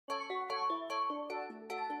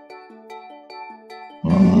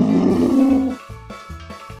Soaring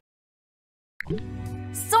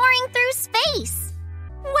through space!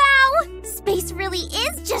 Wow! Space really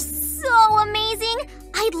is just so amazing!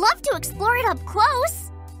 I'd love to explore it up close!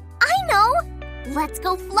 I know! Let's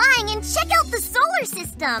go flying and check out the solar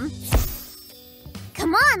system!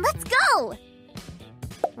 Come on, let's go!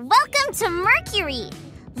 Welcome to Mercury!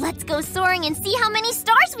 Let's go soaring and see how many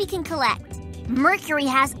stars we can collect! Mercury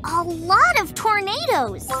has a lot of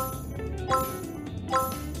tornadoes!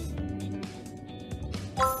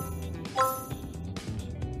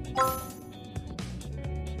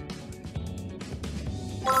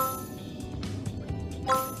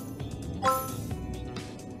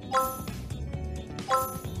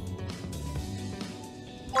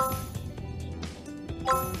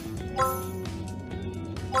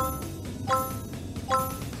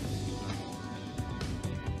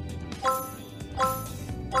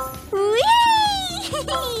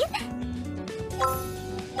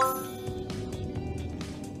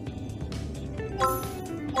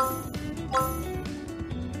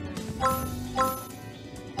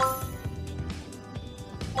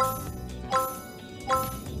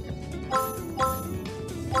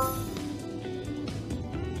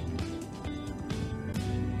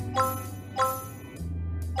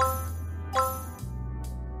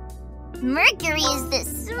 Mercury is the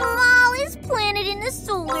smallest planet in the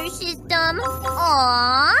solar system.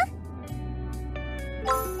 Aww.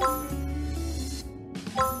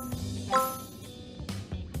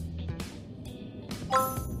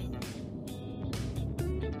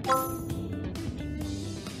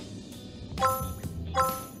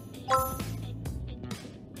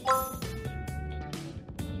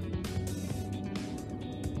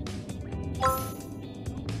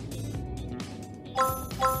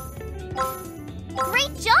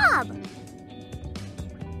 Great job!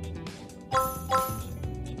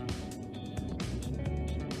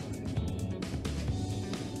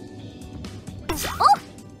 Oh!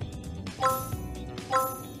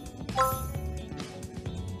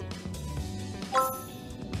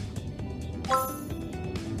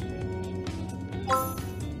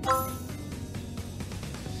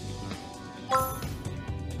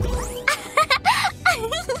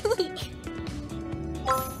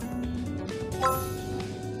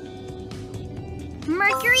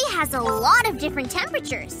 Mercury has a lot of different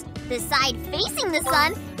temperatures. The side facing the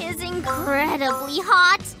sun is incredibly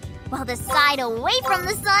hot, while the side away from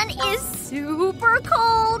the sun is super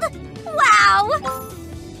cold. Wow!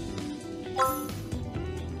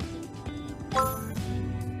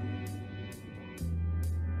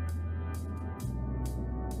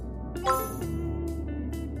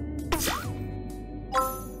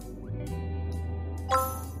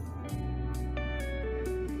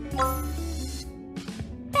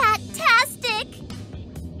 Fantastic!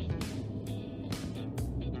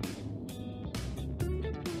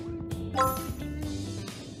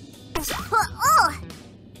 Oh!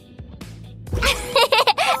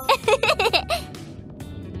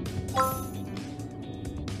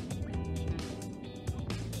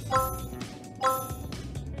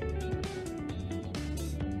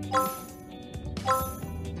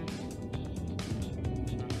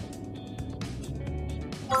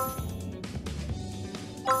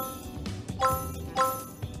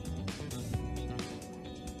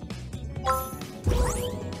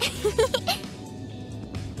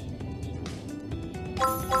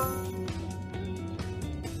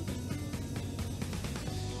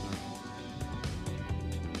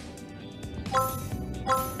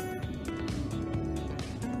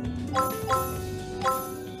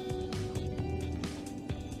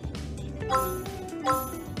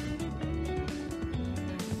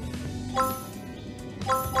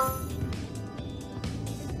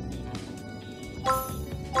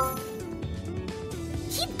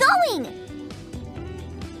 Keep going!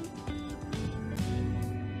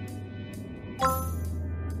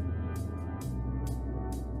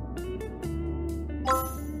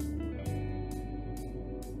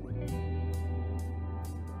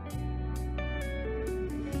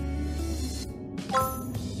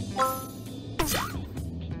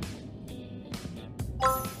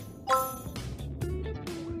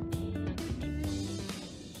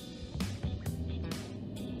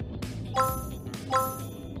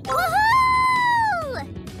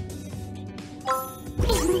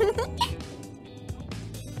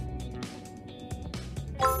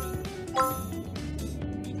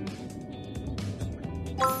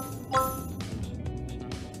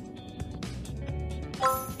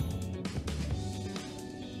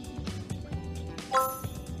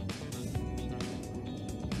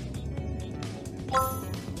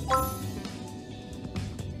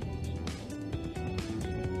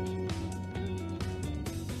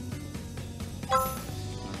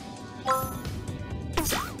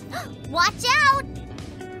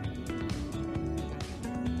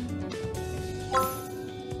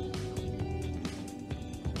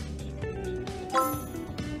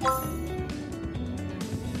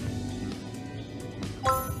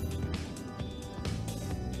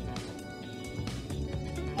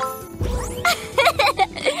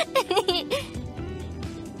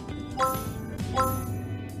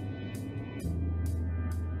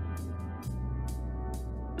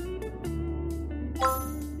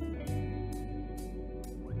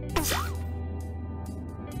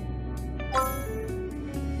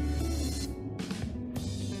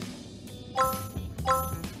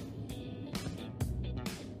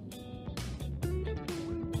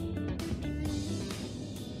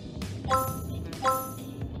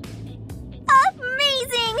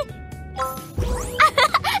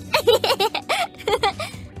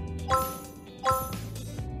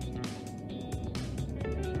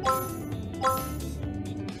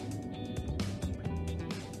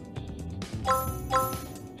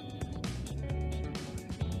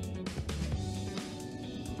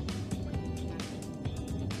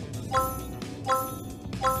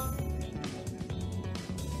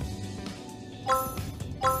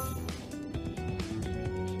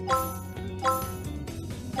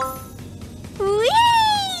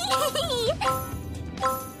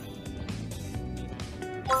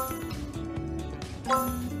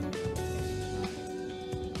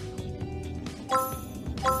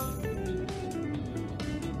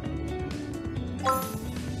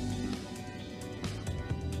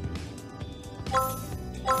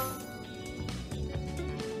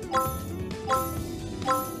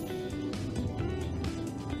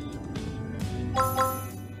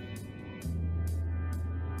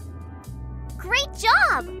 Great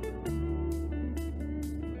job!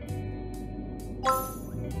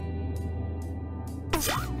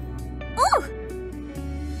 Ooh!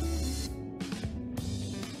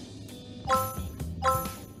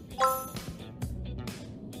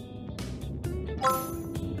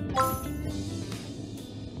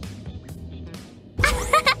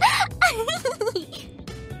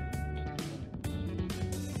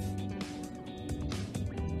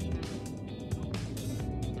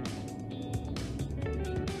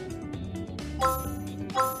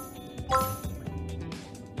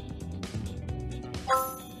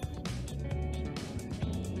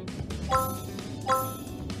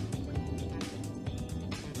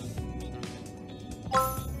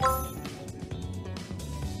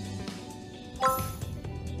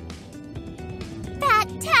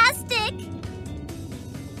 Fantastic!